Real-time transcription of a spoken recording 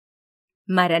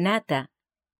Maranata,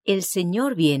 el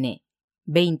Señor viene,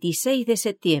 26 de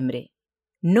septiembre.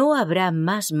 No habrá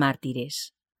más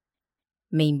mártires.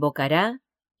 Me invocará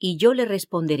y yo le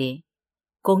responderé.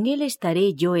 Con él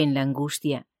estaré yo en la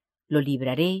angustia, lo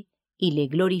libraré y le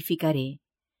glorificaré.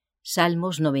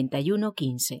 Salmos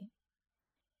 91:15.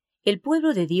 El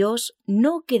pueblo de Dios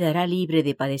no quedará libre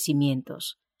de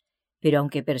padecimientos, pero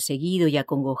aunque perseguido y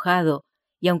acongojado,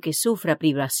 y aunque sufra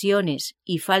privaciones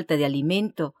y falta de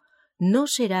alimento, no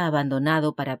será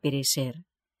abandonado para perecer.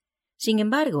 Sin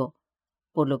embargo,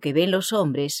 por lo que ven los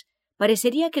hombres,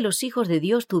 parecería que los hijos de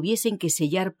Dios tuviesen que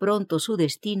sellar pronto su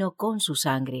destino con su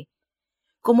sangre,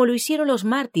 como lo hicieron los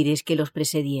mártires que los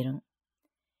precedieron.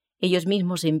 Ellos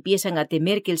mismos empiezan a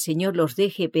temer que el Señor los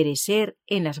deje perecer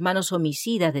en las manos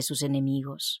homicidas de sus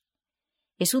enemigos.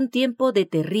 Es un tiempo de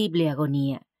terrible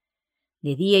agonía.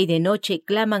 De día y de noche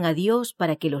claman a Dios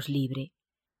para que los libre.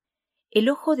 El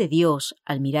ojo de Dios,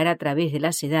 al mirar a través de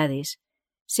las edades,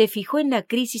 se fijó en la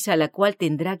crisis a la cual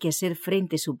tendrá que hacer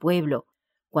frente su pueblo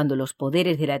cuando los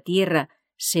poderes de la tierra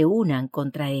se unan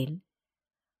contra él.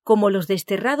 Como los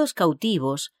desterrados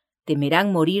cautivos,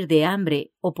 temerán morir de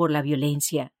hambre o por la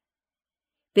violencia.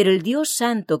 Pero el Dios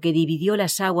Santo que dividió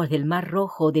las aguas del Mar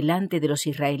Rojo delante de los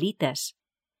israelitas,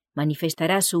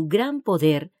 manifestará su gran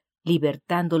poder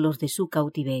libertándolos de su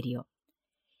cautiverio.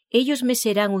 Ellos me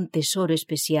serán un tesoro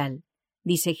especial,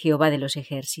 dice Jehová de los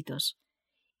ejércitos,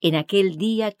 en aquel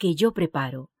día que yo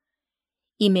preparo,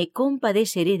 y me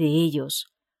compadeceré de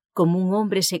ellos, como un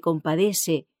hombre se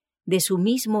compadece de su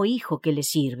mismo hijo que le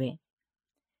sirve.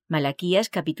 Malaquías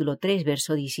capítulo 3,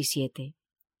 verso 17.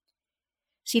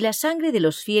 Si la sangre de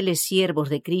los fieles siervos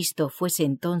de Cristo fuese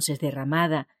entonces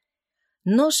derramada,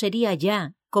 no sería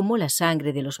ya como la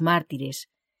sangre de los mártires,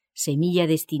 semilla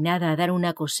destinada a dar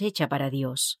una cosecha para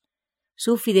Dios.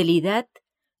 Su fidelidad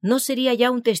no sería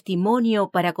ya un testimonio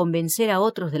para convencer a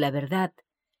otros de la verdad,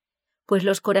 pues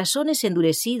los corazones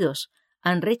endurecidos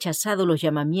han rechazado los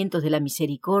llamamientos de la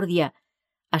misericordia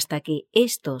hasta que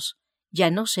éstos ya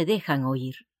no se dejan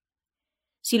oír.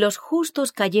 Si los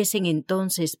justos cayesen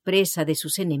entonces presa de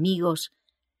sus enemigos,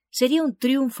 sería un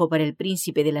triunfo para el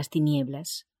príncipe de las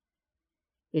tinieblas.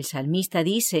 El salmista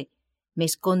dice: me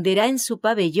esconderá en su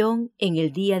pabellón en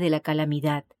el día de la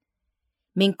calamidad.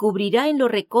 Me encubrirá en lo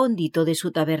recóndito de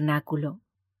su tabernáculo.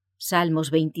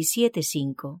 Salmos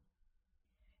 27:5.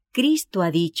 Cristo ha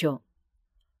dicho: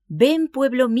 ven,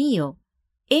 pueblo mío,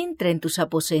 entra en tus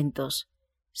aposentos,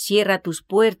 cierra tus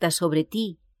puertas sobre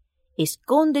ti,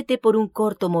 escóndete por un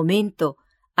corto momento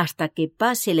hasta que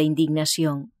pase la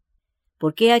indignación.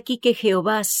 Porque he aquí que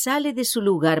Jehová sale de su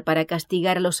lugar para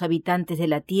castigar a los habitantes de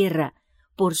la tierra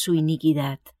por su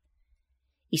iniquidad.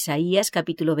 Isaías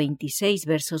capítulo 26,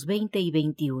 versos 20 y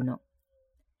 21.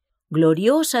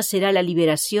 Gloriosa será la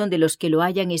liberación de los que lo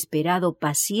hayan esperado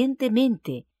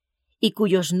pacientemente y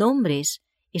cuyos nombres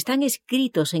están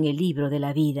escritos en el libro de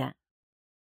la vida.